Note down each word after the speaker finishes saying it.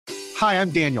Hi,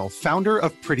 I'm Daniel, founder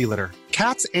of Pretty Litter.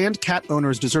 Cats and cat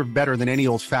owners deserve better than any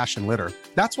old-fashioned litter.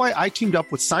 That's why I teamed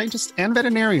up with scientists and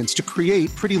veterinarians to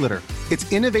create Pretty Litter.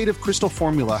 Its innovative crystal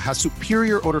formula has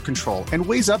superior odor control and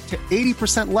weighs up to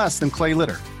 80% less than clay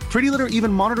litter. Pretty Litter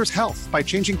even monitors health by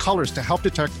changing colors to help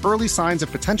detect early signs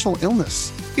of potential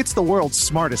illness. It's the world's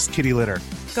smartest kitty litter.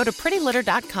 Go to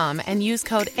prettylitter.com and use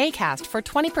code ACAST for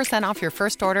 20% off your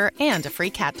first order and a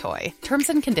free cat toy. Terms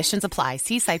and conditions apply.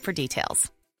 See site for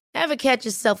details. Ever catch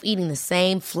yourself eating the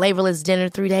same flavorless dinner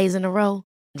 3 days in a row?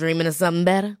 Dreaming of something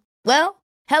better? Well,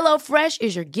 HelloFresh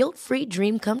is your guilt-free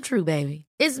dream come true, baby.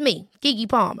 It's me, Keke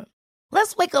Palmer.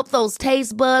 Let's wake up those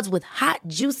taste buds with hot,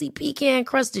 juicy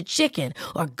pecan-crusted chicken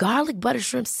or garlic butter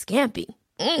shrimp scampi.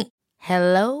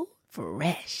 Hello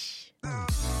Fresh.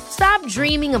 Stop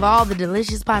dreaming of all the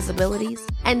delicious possibilities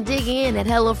and dig in at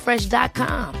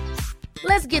HelloFresh.com.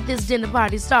 Let's get this dinner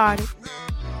party started.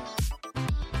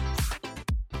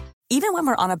 Even when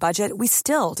we're on a budget, we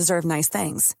still deserve nice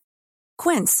things.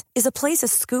 Quince is a place to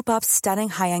scoop up stunning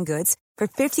high-end goods for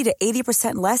 50 to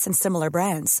 80% less than similar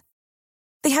brands.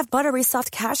 They have buttery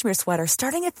soft cashmere sweaters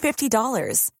starting at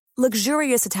 $50,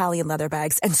 luxurious Italian leather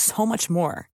bags, and so much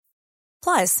more.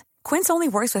 Plus, Quince only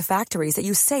works with factories that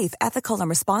use safe, ethical, and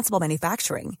responsible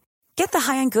manufacturing. Get the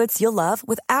high-end goods you'll love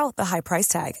without the high price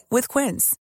tag with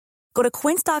Quince. Go to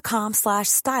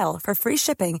quince.com/style for free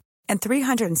shipping and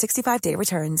 365-day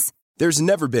returns. There's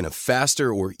never been a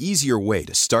faster or easier way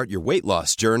to start your weight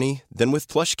loss journey than with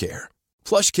PlushCare.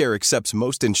 PlushCare accepts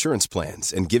most insurance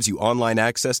plans and gives you online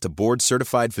access to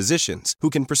board-certified physicians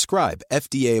who can prescribe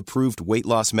FDA-approved weight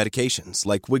loss medications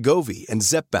like Wegovy and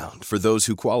Zepbound for those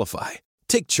who qualify.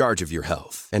 Take charge of your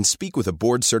health and speak with a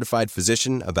board-certified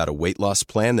physician about a weight loss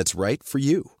plan that's right for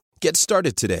you. Get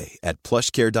started today at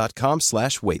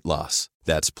plushcare.com/weight loss.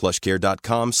 That's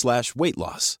plushcare.com/weight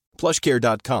loss.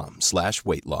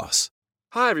 plushcare.com/weight loss.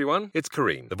 Hi everyone, it's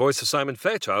Kareem, the voice of Simon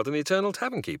Fairchild in The Eternal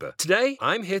Tavern Keeper. Today,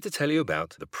 I'm here to tell you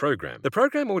about The Program. The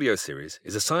Program audio series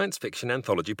is a science fiction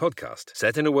anthology podcast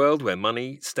set in a world where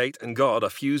money, state, and God are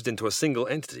fused into a single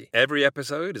entity. Every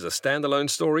episode is a standalone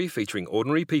story featuring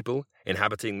ordinary people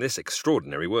inhabiting this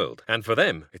extraordinary world. And for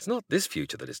them, it's not this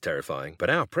future that is terrifying, but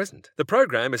our present. The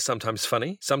Program is sometimes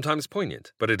funny, sometimes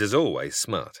poignant, but it is always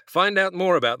smart. Find out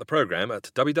more about The Program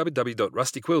at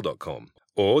www.rustyquill.com.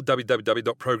 or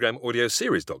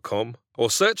www.programaudioseries.com, or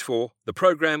search for The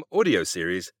Program Audio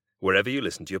Series wherever you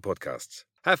listen to your podcasts.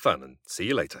 Have fun and see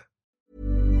you later.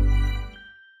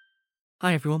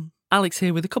 Hi everyone, Alex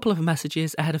here with a couple of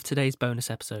messages ahead of today's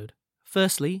bonus episode.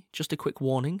 Firstly, just a quick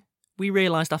warning. We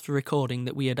realised after recording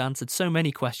that we had answered so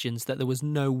many questions that there was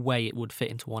no way it would fit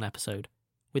into one episode.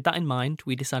 With that in mind,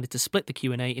 we decided to split the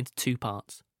Q&A into 2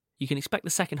 parts. You can expect the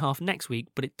second half next week,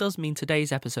 but it does mean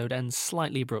today's episode ends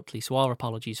slightly abruptly, so our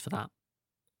apologies for that.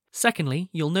 Secondly,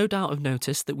 you'll no doubt have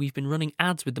noticed that we've been running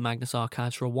ads with the Magnus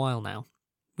Archives for a while now.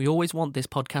 We always want this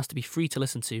podcast to be free to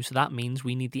listen to, so that means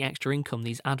we need the extra income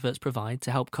these adverts provide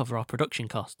to help cover our production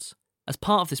costs. As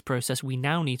part of this process, we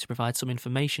now need to provide some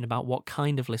information about what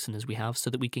kind of listeners we have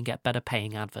so that we can get better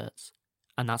paying adverts.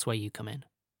 And that's where you come in.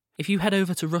 If you head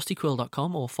over to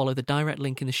rustyquill.com or follow the direct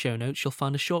link in the show notes, you'll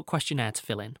find a short questionnaire to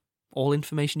fill in. All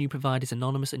information you provide is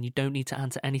anonymous and you don't need to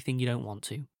answer anything you don't want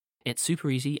to. It's super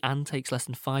easy and takes less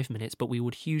than 5 minutes, but we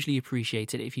would hugely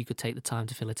appreciate it if you could take the time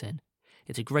to fill it in.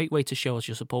 It's a great way to show us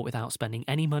your support without spending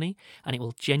any money, and it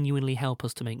will genuinely help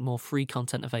us to make more free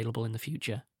content available in the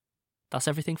future. That's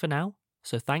everything for now,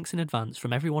 so thanks in advance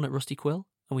from everyone at Rusty Quill,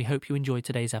 and we hope you enjoyed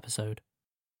today's episode.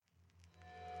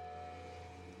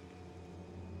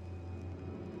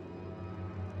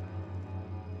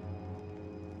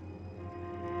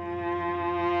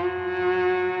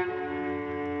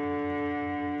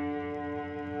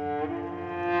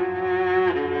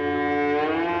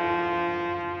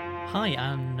 Hi,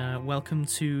 and welcome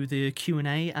to the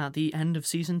Q&A at the end of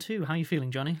Season 2. How are you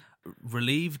feeling, Johnny?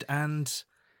 Relieved and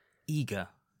eager.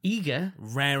 Eager?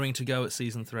 Raring to go at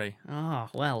Season 3. Oh,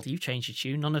 well, you've changed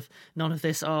your tune. None of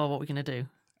this, what we're going to do.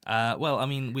 Well, I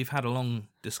mean, we've had a long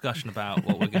discussion about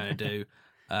what we're going to do,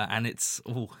 and it's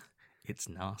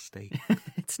nasty.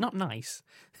 It's not nice.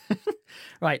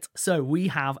 Right, so we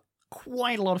have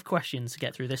quite a lot of questions to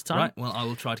get through this time. Right, well, I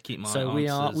will try to keep my So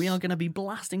answers. we are going to be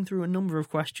blasting through a number of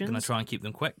questions. Going to try and keep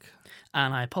them quick.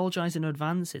 And I apologise in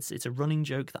advance. It's a running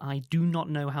joke that I do not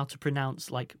know how to pronounce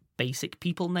like basic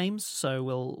people names,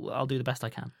 so I'll do the best I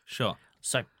can. Sure.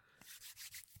 So,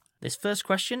 this first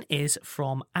question is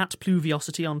from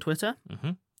 @Pluviosity on Twitter.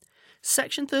 Mm-hmm.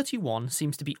 Section 31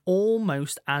 seems to be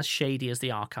almost as shady as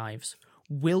the archives.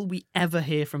 Will we ever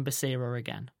hear from Basira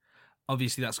again?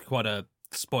 Obviously, that's quite a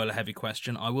spoiler-heavy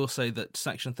question. I will say that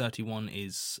Section 31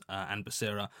 is, and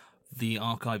Basira, the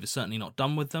archive is certainly not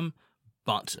done with them,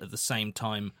 but at the same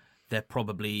time, they're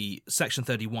probably... Section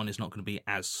 31 is not going to be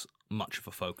as much of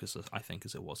a focus, I think,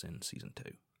 as it was in Season 2.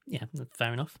 Yeah,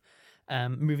 fair enough.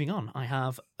 Moving on, I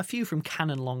have a few from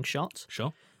Canon Longshot.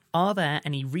 Sure. Are there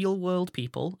any real-world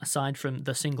people, aside from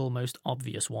the single most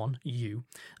obvious one, you,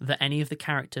 that any of the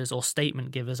characters or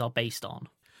statement givers are based on?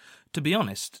 To be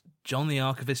honest, John the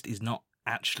Archivist is not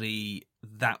actually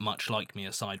that much like me,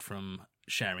 aside from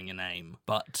sharing a name.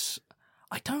 But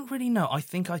I don't really know. I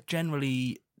think I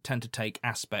generally tend to take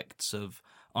aspects of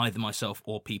either myself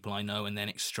or people I know and then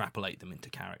extrapolate them into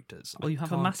characters. Well, you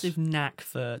have a massive knack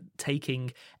for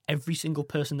taking every single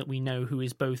person that we know who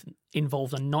is both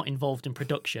involved and not involved in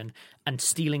production and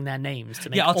stealing their names to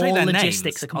make I'll take all their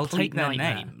logistics names. a complete I'll take their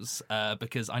nightmare. names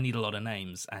because I need a lot of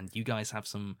names, and you guys have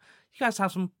some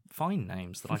fine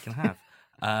names that I can have.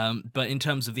 But in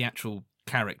terms of the actual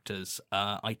characters,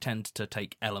 I tend to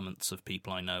take elements of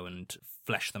people I know and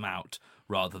flesh them out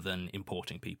rather than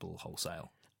importing people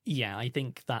wholesale. Yeah, I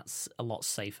think that's a lot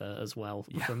safer as well.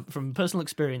 Yeah. From personal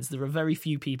experience, there are very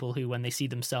few people who, when they see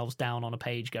themselves down on a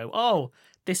page, go, "Oh,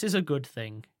 this is a good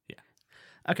thing." Yeah.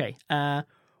 Okay.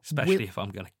 Especially if I'm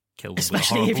going to kill them with a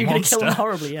especially horrible if you're going to monster. kill them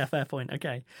horribly. Yeah, fair point.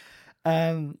 Okay.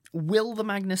 Will the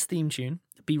Magnus theme tune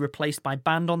be replaced by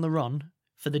Band on the Run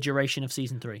for the duration of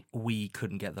Season 3? We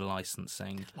couldn't get the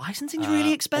licensing. Licensing's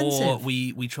really expensive. Or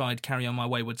we tried Carry On My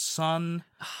Wayward Son.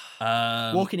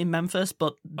 Walking in Memphis,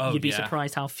 but you'd be yeah.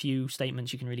 surprised how few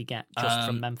statements you can really get just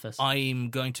from Memphis. I'm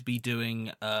going to be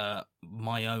doing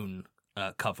my own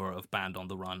cover of Band on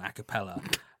the Run a cappella,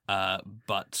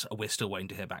 but we're still waiting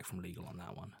to hear back from legal on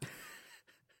that one.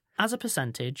 As a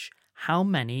percentage, how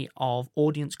many of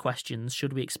audience questions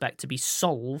should we expect to be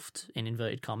solved, in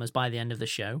inverted commas, by the end of the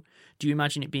show? Do you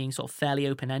imagine it being sort of fairly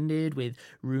open-ended, with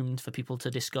room for people to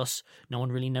discuss, no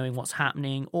one really knowing what's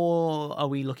happening, or are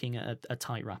we looking at a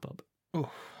tight wrap-up?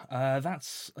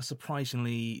 That's a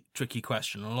surprisingly tricky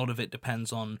question. A lot of it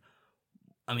depends on,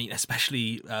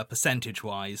 especially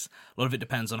percentage-wise, a lot of it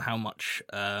depends on how much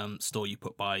store you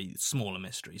put by smaller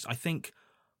mysteries. I think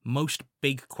most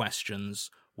big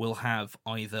questions will have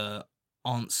either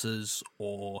answers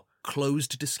or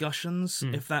closed discussions,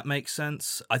 if that makes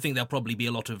sense. I think there'll probably be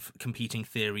a lot of competing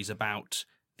theories about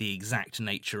the exact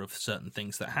nature of certain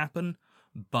things that happen,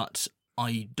 but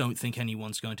I don't think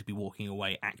anyone's going to be walking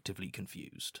away actively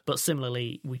confused. But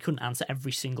similarly, we couldn't answer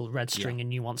every single red string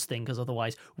and nuanced thing, because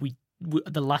otherwise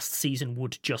the last season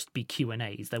would just be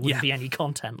Q&As. There wouldn't be any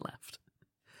content left.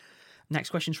 Next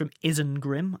question's from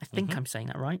Isengrim. I think I'm saying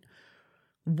that right.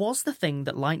 Was the thing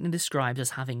that Lightning describes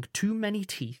as having too many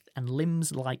teeth and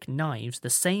limbs like knives the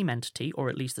same entity, or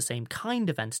at least the same kind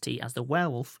of entity, as the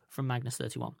werewolf from Magnus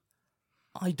 31?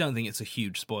 I don't think it's a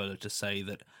huge spoiler to say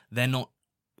that they're not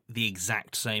the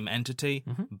exact same entity,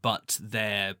 but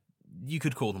you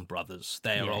could call them brothers.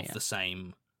 They're of the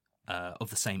same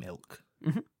ilk.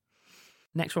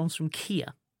 Next one's from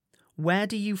Kia. Where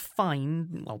do you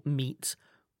meet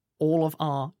all of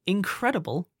our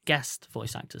incredible guest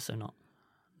voice actors? So not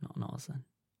us then.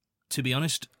 To be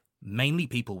honest, mainly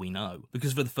people we know,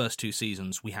 because for the first 2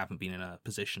 seasons we haven't been in a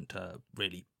position to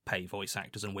really pay voice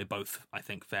actors, and we're both, I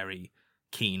think, very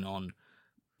keen on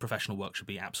professional work should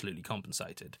be absolutely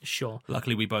compensated. Sure.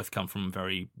 Luckily, we both come from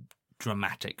very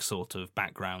dramatic sort of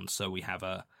backgrounds, so we have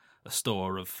a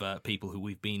store of people who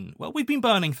we've been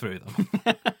burning through them.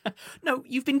 No,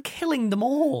 you've been killing them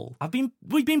all.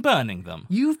 We've been burning them.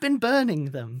 You've been burning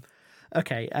them.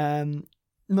 Okay,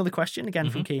 another question,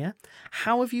 again from Kia.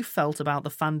 How have you felt about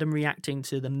the fandom reacting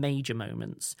to the major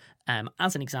moments?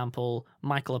 As an example,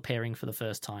 Michael appearing for the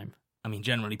first time.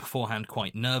 Generally beforehand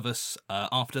quite nervous,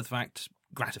 after the fact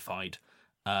gratified,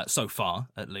 so far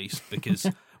at least, because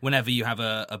whenever you have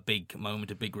a big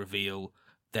moment, a big reveal,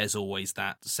 there's always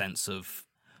that sense of,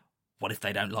 what if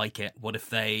they don't like it? What if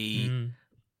they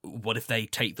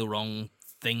take the wrong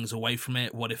things away from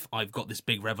it? What if I've got this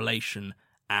big revelation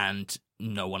and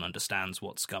no one understands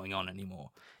what's going on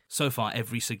anymore? So far,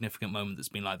 every significant moment that's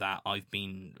been like that, I've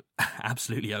been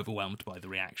absolutely overwhelmed by the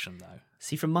reaction, though.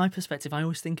 See, from my perspective, I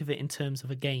always think of it in terms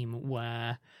of a game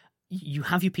where you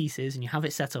have your pieces and you have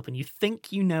it set up and you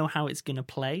think you know how it's going to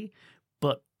play,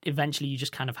 but eventually you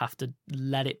just kind of have to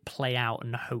let it play out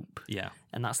and hope. Yeah.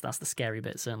 And that's the scary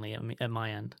bit, certainly, at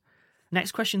my end.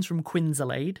 Next question's from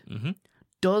Quinzalade.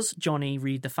 Does Johnny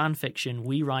read the fan fiction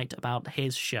we write about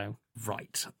his show?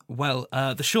 Right. Well,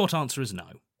 the short answer is no.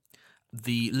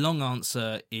 The long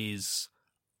answer is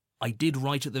I did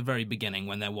write at the very beginning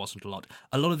when there wasn't a lot.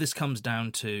 A lot of this comes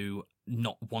down to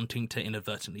not wanting to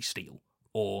inadvertently steal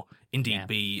or indeed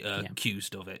be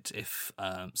accused of it if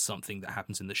something that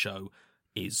happens in the show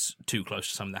is too close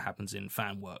to something that happens in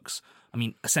fan works. I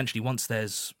mean, essentially, once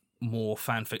there's more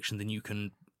fan fiction than you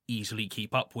can easily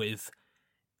keep up with,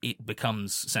 it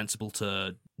becomes sensible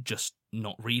to just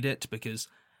not read it, because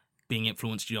being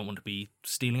influenced, you don't want to be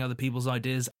stealing other people's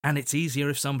ideas. And it's easier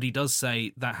if somebody does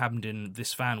say that happened in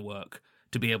this fan work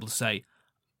to be able to say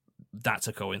that's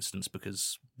a coincidence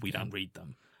because we don't read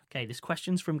them. Okay, this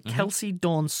question's from Kelsey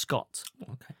Dawn Scott.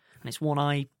 Okay. And it's one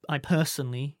I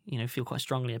personally, feel quite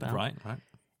strongly about. Right.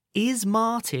 Is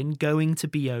Martin going to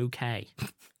be okay?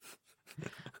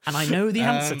 And I know the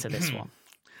answer to this one.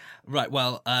 Right,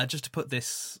 well, just to put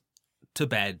this to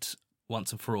bed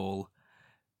once and for all,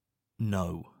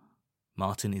 no,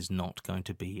 Martin is not going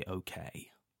to be okay.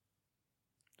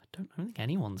 I don't think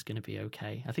anyone's going to be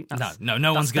okay. I think that's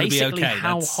no one's going to be okay.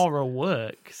 How horror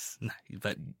works. No,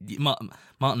 but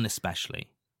Martin especially.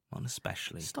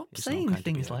 Stop saying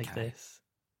things like this.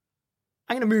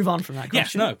 I'm going to move on from that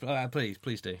question. Yes, no,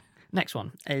 please do. Next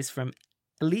one is from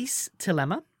Elise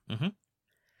Tilema. Mm-hmm.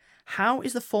 How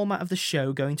is the format of the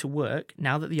show going to work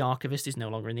now that the archivist is no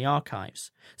longer in the archives?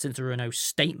 Since there are no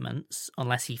statements,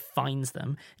 unless he finds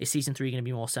them, is Season 3 going to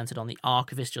be more centred on the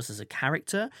archivist just as a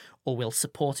character, or will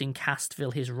supporting cast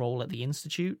fill his role at the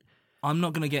Institute? I'm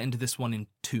not going to get into this one in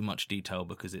too much detail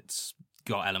because it's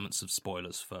got elements of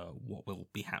spoilers for what will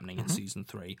be happening in Season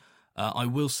 3. I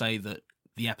will say that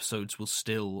the episodes will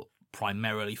still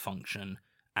primarily function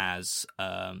as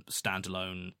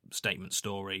standalone statement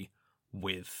story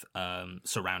with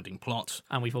surrounding plot.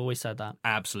 And we've always said that.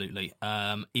 Absolutely.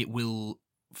 It will,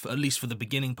 at least for the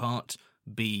beginning part,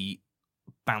 be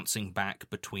bouncing back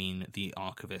between the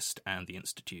archivist and the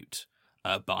Institute.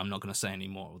 But I'm not going to say any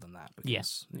more than that.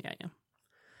 Because... Yeah.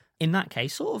 In that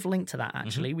case, sort of linked to that,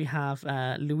 actually, we have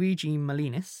Luigi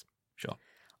Malinis. Sure.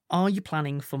 Are you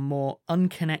planning for more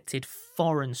unconnected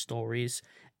foreign stories?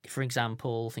 For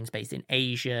example, things based in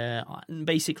Asia,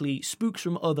 basically spooks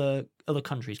from other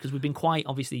countries, because we've been quite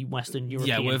obviously Western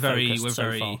European. Yeah, we're very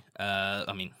far.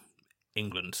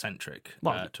 England centric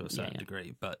to a certain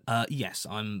degree. But yes,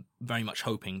 I'm very much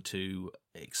hoping to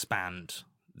expand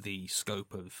the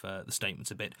scope of the statements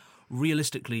a bit.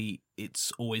 Realistically,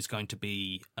 it's always going to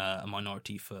be a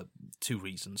minority for two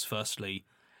reasons. Firstly,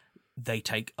 they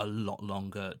take a lot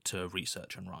longer to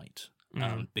research and write.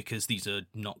 Because these are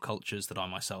not cultures that I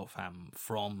myself am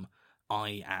from.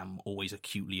 I am always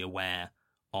acutely aware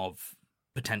of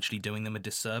potentially doing them a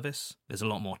disservice. There's a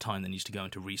lot more time that needs to go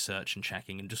into research and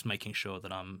checking and just making sure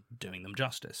that I'm doing them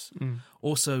justice.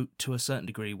 Also, to a certain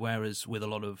degree, whereas with a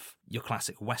lot of your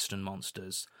classic Western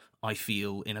monsters, I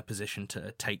feel in a position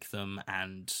to take them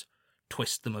and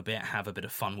twist them a bit, have a bit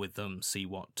of fun with them, see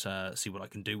what I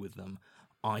can do with them.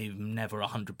 I'm never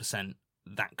 100%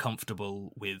 that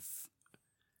comfortable with...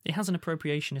 It has an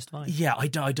appropriationist vibe. Yeah, I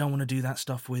don't want to do that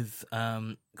stuff with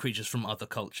creatures from other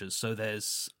cultures. So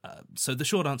so the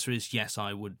short answer is yes,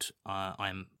 I would.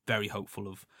 I'm very hopeful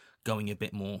of going a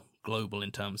bit more global in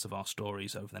terms of our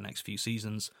stories over the next few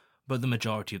seasons. But the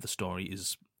majority of the story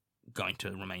is going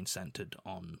to remain centered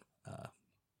on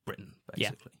Britain,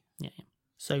 basically. Yeah.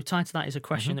 So tied to that is a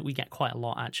question that we get quite a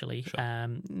lot, actually. Sure.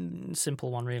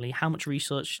 Simple one, really. How much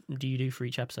research do you do for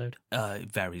each episode?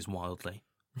 It varies wildly.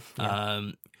 Yeah.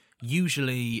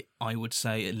 Usually, I would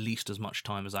say at least as much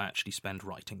time as I actually spend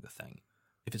writing the thing.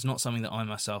 If it's not something that I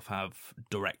myself have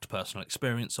direct personal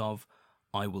experience of,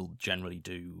 I will generally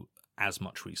do as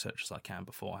much research as I can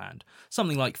beforehand.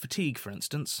 Something like Fatigue, for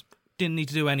instance, didn't need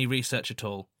to do any research at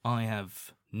all. I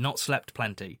have not slept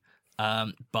plenty,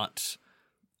 but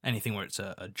anything where it's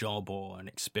a job or an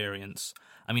experience.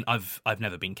 I mean, I've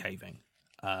never been caving,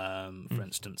 for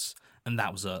instance, and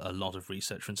that was a lot of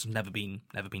research. For instance, never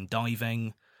been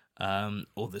diving.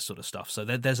 All this sort of stuff. So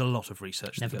there's a lot of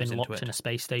research that goes into it. Never been locked in a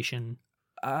space station?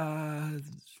 I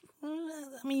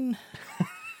mean,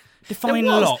 define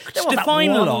locked.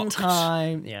 Define locked.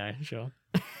 Time. Yeah, sure.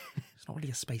 It's not really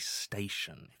a space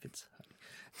station.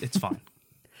 It's fine.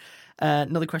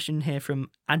 Another question here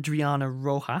from Adriana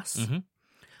Rojas.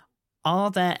 Are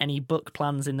there any book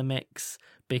plans in the mix?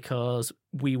 Because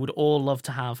we would all love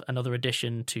to have another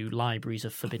addition to Libraries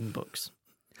of Forbidden Books.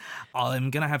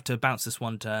 I'm going to have to bounce this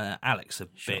one to Alex a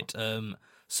bit.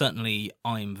 Certainly,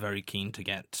 I'm very keen to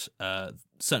get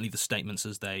certainly the statements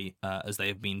as they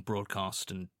have been broadcast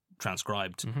and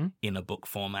transcribed in a book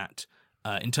format.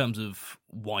 In terms of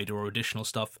wider or additional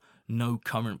stuff, no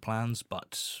current plans,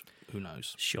 but who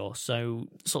knows? Sure. So,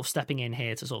 sort of stepping in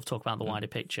here to sort of talk about the wider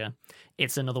picture,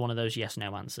 it's another one of those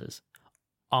yes/no answers.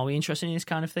 Are we interested in this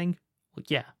kind of thing? Well,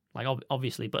 yeah, like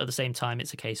obviously, but at the same time,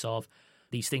 it's a case of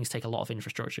These things take a lot of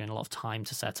infrastructure and a lot of time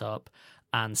to set up.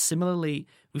 And similarly,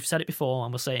 we've said it before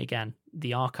and we'll say it again,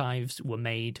 the archives were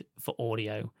made for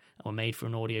audio and were made for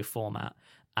an audio format.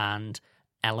 And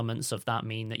elements of that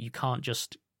mean that you can't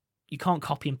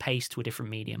copy and paste to a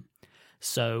different medium.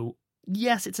 So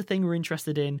yes, it's a thing we're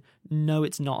interested in. No,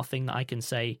 it's not a thing that I can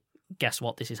say, guess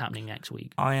what, this is happening next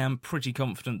week. I am pretty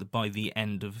confident that by the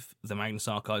end of the Magnus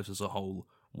Archives as a whole,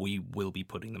 we will be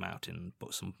putting them out in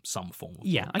some form.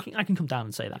 Yeah, I can come down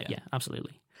and say that. Yeah,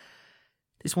 absolutely.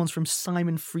 This one's from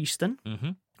Simon Freeston.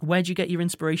 Mm-hmm. Where'd you get your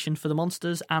inspiration for the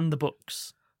monsters and the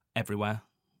books? Everywhere.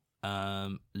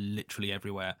 Literally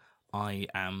everywhere. I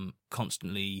am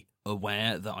constantly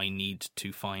aware that I need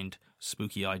to find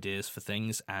spooky ideas for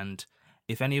things, and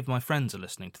if any of my friends are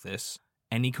listening to this,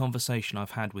 any conversation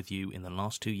I've had with you in the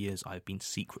last 2 years, I've been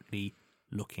secretly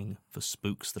looking for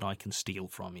spooks that I can steal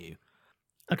from you.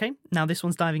 Okay, now this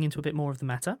one's diving into a bit more of the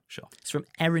meta. Sure. It's from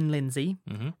Erin Lindsay.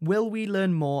 Mm-hmm. Will we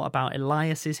learn more about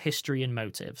Elias's history and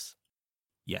motives?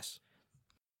 Yes.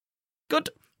 Good.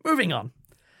 Moving on.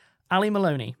 Ali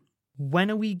Maloney.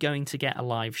 When are we going to get a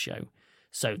live show?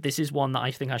 So this is one that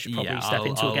I think I should probably step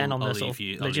into again on the sort of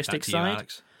logistics side.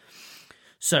 Alex.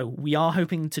 So we are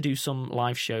hoping to do some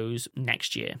live shows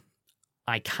next year.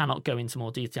 I cannot go into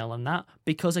more detail than that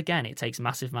because, again, it takes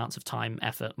massive amounts of time,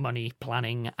 effort, money,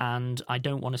 planning, and I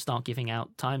don't want to start giving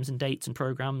out times and dates and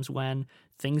programs when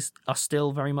things are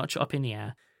still very much up in the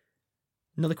air.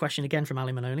 Another question again from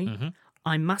Ali Maloney. Mm-hmm.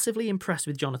 I'm massively impressed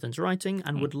with Jonathan's writing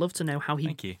and would love to know how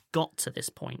he got to this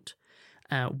point.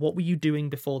 What were you doing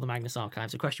before the Magnus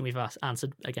Archives? A question we've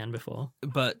answered again before.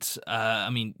 But, I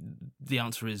mean, the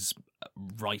answer is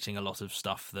writing a lot of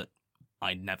stuff that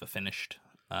I never finished.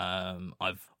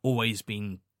 I've always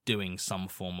been doing some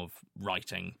form of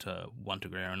writing to one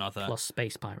degree or another. Plus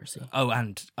space piracy.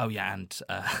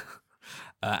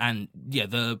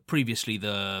 Previously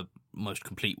the most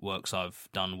complete works I've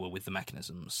done were with the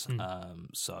Mechanisms.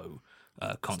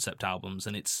 Concept albums,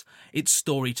 and it's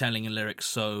storytelling and lyrics.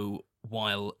 So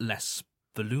while less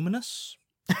voluminous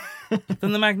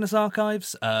than the Magnus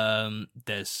Archives,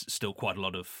 there's still quite a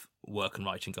lot of work and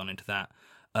writing gone into that.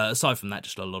 Aside from that,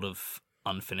 just a lot of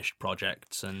unfinished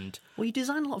projects. And well, you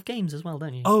design a lot of games as well,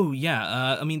 don't you? Oh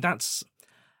yeah, I mean that's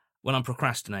when I'm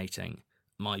procrastinating,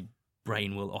 my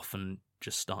brain will often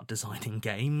just start designing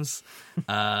games,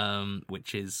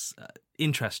 which is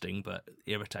interesting but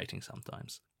irritating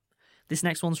sometimes. This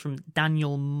next one's from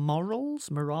Daniel Morales.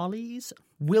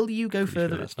 Will you go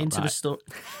further into the story?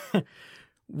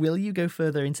 Will you go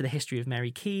further into the history of Mary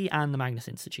Key and the Magnus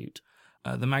Institute?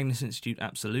 The Magnus Institute,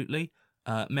 absolutely.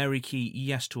 Mary Key,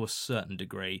 yes, to a certain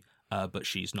degree, but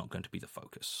she's not going to be the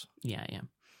focus. Yeah.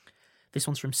 This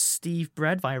one's from Steve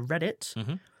Bread via Reddit.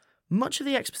 Mm-hmm. Much of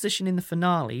the exposition in the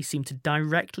finale seemed to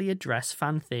directly address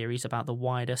fan theories about the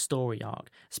wider story arc,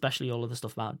 especially all of the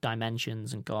stuff about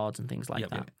dimensions and gods and things like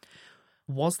that. Yep.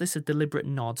 Was this a deliberate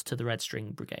nod to the Red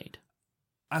String Brigade?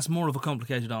 That's more of a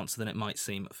complicated answer than it might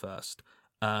seem at first.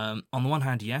 On the one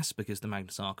hand, yes, because the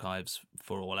Magnus Archives,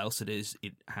 for all else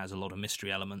it has a lot of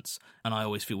mystery elements, and I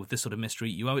always feel with this sort of mystery,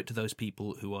 you owe it to those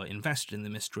people who are invested in the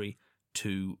mystery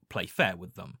to play fair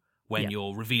with them. When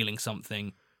you're revealing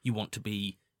something, you want to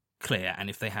be clear, and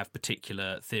if they have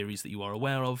particular theories that you are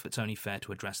aware of, it's only fair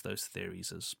to address those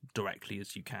theories as directly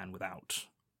as you can without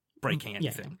breaking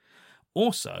anything.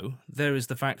 Also, there is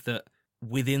the fact that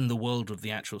within the world of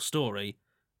the actual story,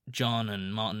 John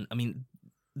and Martin, I mean,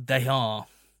 they are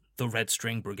the Red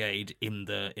String Brigade in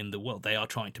the world. They are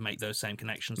trying to make those same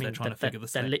connections. They're trying to figure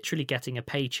this out. They're literally getting a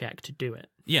paycheck to do it.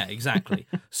 Yeah, exactly.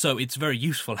 So it's very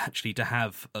useful, actually, to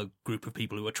have a group of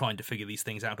people who are trying to figure these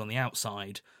things out on the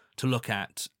outside to look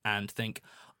at and think,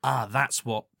 that's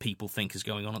what people think is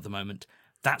going on at the moment.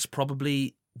 That's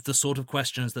probably the sort of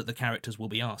questions that the characters will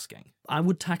be asking. I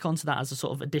would tack onto that as a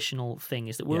sort of additional thing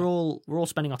is that we're all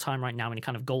spending our time right now in a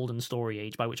kind of golden story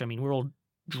age, by which I mean we're all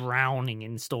drowning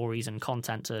in stories and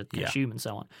content to consume and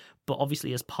so on. But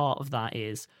obviously as part of that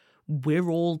is we're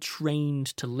all trained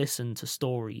to listen to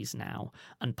stories now.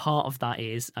 And part of that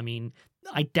is, I mean,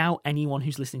 I doubt anyone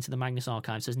who's listening to the Magnus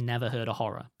Archives has never heard a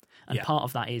horror. And part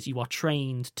of that is you are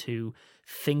trained to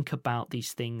think about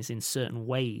these things in certain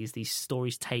ways. These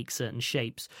stories take certain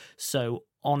shapes. So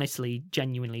honestly,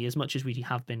 genuinely, as much as we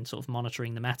have been sort of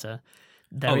monitoring the meta,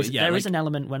 there is an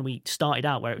element when we started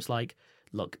out where it was like,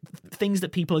 look, things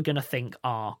that people are going to think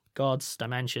are gods,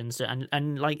 dimensions,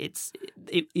 and like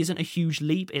it isn't a huge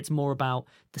leap. It's more about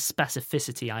the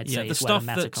specificity, I'd say, is where the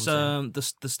meta comes in.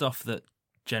 The stuff that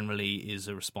generally is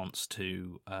a response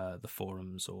to the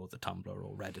forums or the Tumblr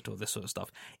or Reddit or this sort of stuff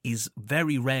is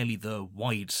very rarely the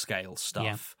wide-scale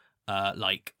stuff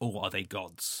like, are they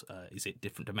gods? Is it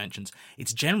different dimensions?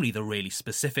 It's generally the really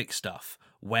specific stuff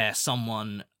where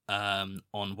someone on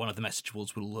one of the message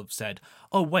boards will have said,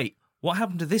 oh, wait, what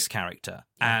happened to this character?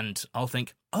 And I'll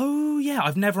think, oh, yeah,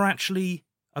 I've never actually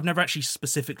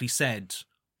specifically said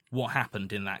what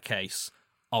happened in that case.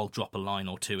 I'll drop a line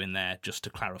or two in there just to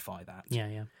clarify that.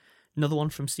 Yeah. Another one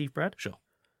from Steve Bread. Sure.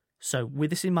 So, with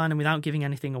this in mind and without giving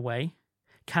anything away,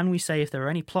 can we say if there are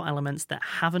any plot elements that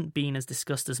haven't been as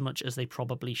discussed as much as they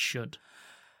probably should?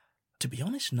 To be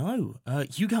honest, no.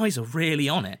 You guys are really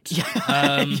on it.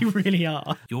 You really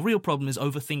are. Your real problem is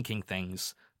overthinking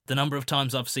things. The number of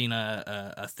times I've seen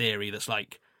a theory that's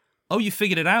like, oh, you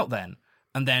figured it out then.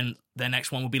 And then the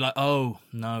next one will be like, oh,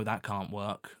 no, that can't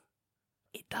work.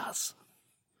 It does.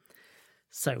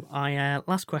 So,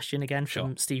 last question again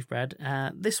from Steve Bread.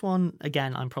 This one,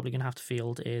 again, I'm probably going to have to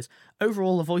field is,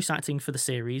 overall, the voice acting for the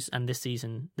series, and this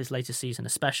latest season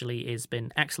especially, has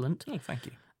been excellent. Oh, thank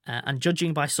you. And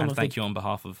judging by some thank you on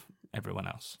behalf of everyone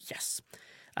else. Yes.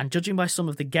 And judging by some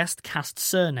of the guest cast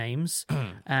surnames,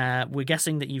 we're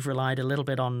guessing that you've relied a little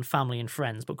bit on family and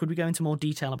friends, but could we go into more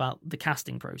detail about the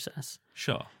casting process?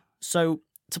 Sure. So,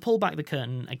 to pull back the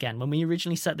curtain, again, when we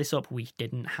originally set this up, we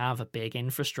didn't have a big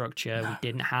infrastructure. We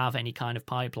didn't have any kind of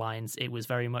pipelines. It was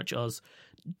very much us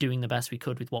doing the best we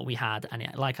could with what we had. And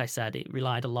like I said, it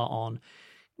relied a lot on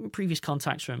previous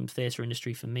contacts from theatre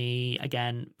industry for me,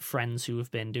 again, friends who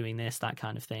have been doing this, that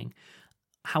kind of thing.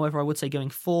 However, I would say going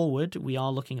forward, we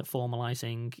are looking at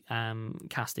formalising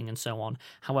casting and so on.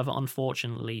 However,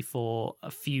 unfortunately, for a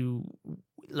few,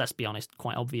 let's be honest,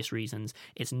 quite obvious reasons,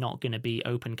 it's not going to be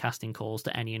open casting calls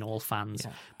to any and all fans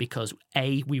because,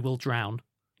 A, we will drown.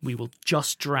 We will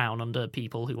just drown under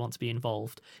people who want to be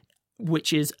involved,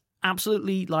 which is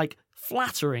absolutely,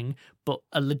 flattering, but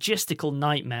a logistical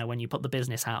nightmare when you put the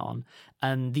business hat on.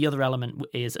 And the other element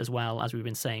is, as well, as we've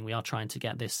been saying, we are trying to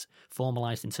get this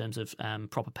formalised in terms of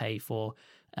proper pay for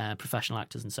professional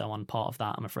actors and so on. Part of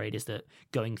that, I'm afraid, is that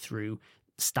going through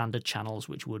standard channels,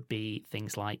 which would be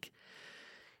things like,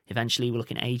 eventually we're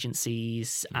looking at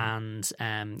agencies and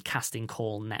casting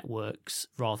call networks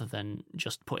rather than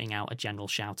just putting out a general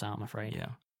shout out, I'm afraid. Yeah.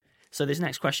 So this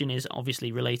next question is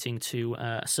obviously relating to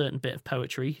a certain bit of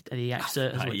poetry. The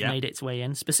excerpt has made its way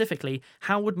in. Specifically,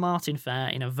 how would Martin fare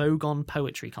in a Vogon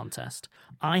poetry contest?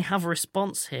 I have a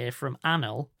response here from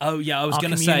Anil. Oh, yeah, I was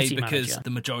going to say, because manager.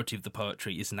 The majority of the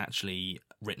poetry isn't actually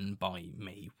written by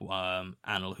me.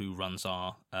 Anil, who runs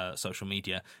our social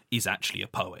media, is actually a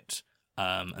poet.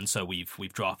 And so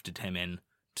we've drafted him in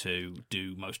to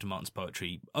do most of Martin's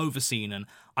poetry, overseen, and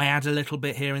I add a little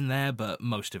bit here and there, but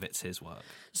most of it's his work.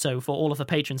 So for all of the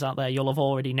patrons out there, you'll have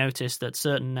already noticed that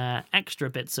certain extra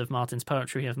bits of Martin's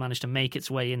poetry have managed to make its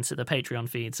way into the Patreon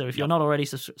feed. So if you're not already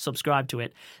subscribed to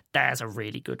it, there's a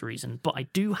really good reason. But I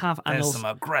do have There's some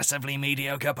aggressively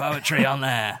mediocre poetry on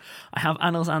there. I have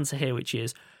Anil's answer here, which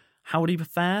is, how would he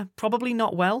fare? Probably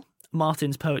not well.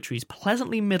 Martin's poetry is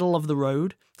pleasantly middle of the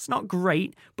road. It's not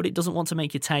great, but it doesn't want to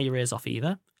make you tear your ears off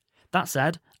either. That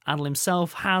said, Anil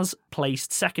himself has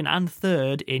placed second and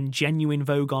third in genuine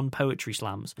Vogon poetry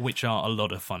slams. Which are a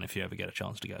lot of fun if you ever get a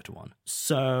chance to go to one.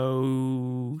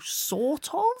 So,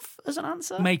 sort of, as an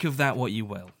answer? Make of that what you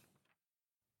will.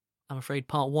 I'm afraid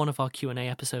part 1 of our Q&A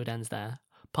episode ends there.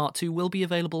 Part 2 will be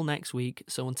available next week,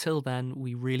 so until then,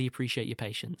 we really appreciate your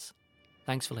patience.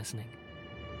 Thanks for listening.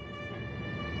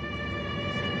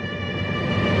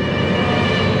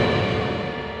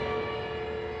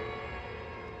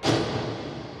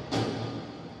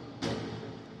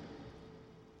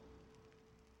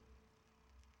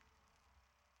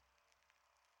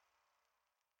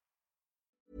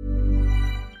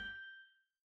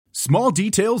 Small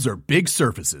details are big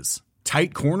surfaces.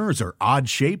 Tight corners are odd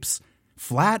shapes.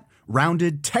 Flat,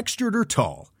 rounded, textured, or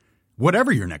tall.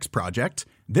 Whatever your next project,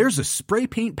 there's a spray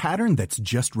paint pattern that's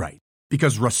just right.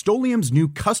 Because Rust-Oleum's new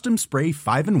Custom Spray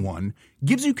 5-in-1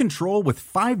 gives you control with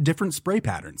 5 different spray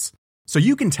patterns. So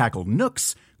you can tackle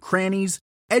nooks, crannies,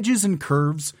 edges, and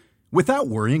curves without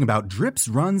worrying about drips,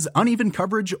 runs, uneven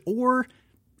coverage, or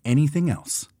anything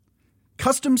else.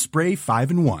 Custom Spray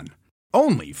 5-in-1.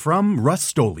 Only from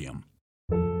Rust-Oleum.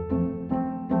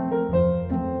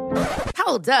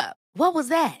 Hold up. What was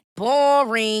that?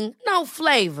 Boring. No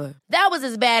flavor. That was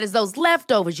as bad as those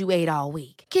leftovers you ate all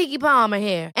week. Keke Palmer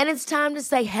here. And it's time to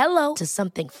say hello to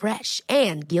something fresh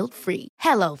and guilt-free.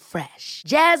 Hello Fresh.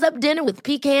 Jazz up dinner with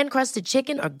pecan-crusted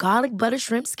chicken or garlic butter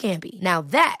shrimp scampi. Now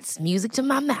that's music to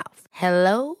my mouth.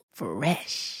 Hello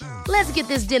Fresh. Let's get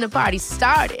this dinner party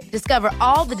started. Discover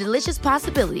all the delicious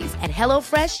possibilities at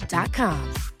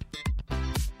HelloFresh.com.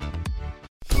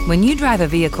 When you drive a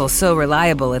vehicle so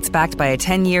reliable it's backed by a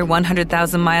 10-year,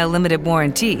 100,000-mile limited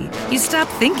warranty, you stop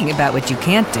thinking about what you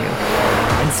can't do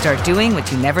and start doing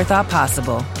what you never thought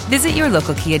possible. Visit your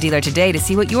local Kia dealer today to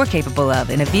see what you're capable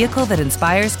of in a vehicle that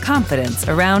inspires confidence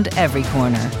around every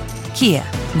corner. Kia,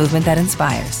 movement that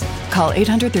inspires. Call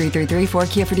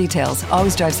 800-333-4KIA for details.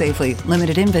 Always drive safely.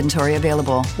 Limited inventory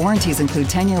available. Warranties include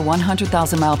 10-year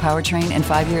 100,000-mile powertrain and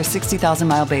 5-year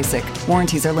 60,000-mile basic.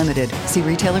 Warranties are limited. See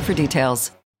retailer for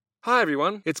details. Hi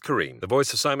everyone, it's Kareem, the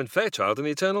voice of Simon Fairchild in The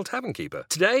Eternal Tavern Keeper.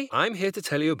 Today, I'm here to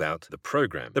tell you about The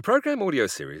Program. The Program audio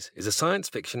series is a science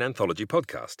fiction anthology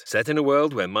podcast set in a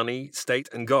world where money, state,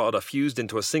 and God are fused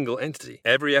into a single entity.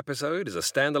 Every episode is a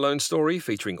standalone story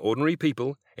featuring ordinary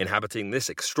people inhabiting this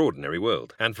extraordinary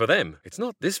world. And for them, it's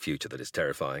not this future that is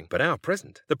terrifying, but our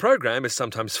present. The Program is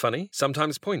sometimes funny,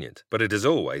 sometimes poignant, but it is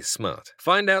always smart.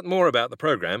 Find out more about The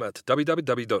Program at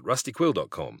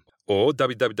www.rustyquill.com. or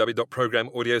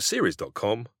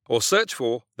www.programaudioseries.com, or search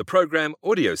for The Program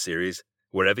Audio Series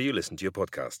wherever you listen to your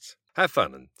podcasts. Have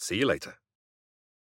fun and see you later.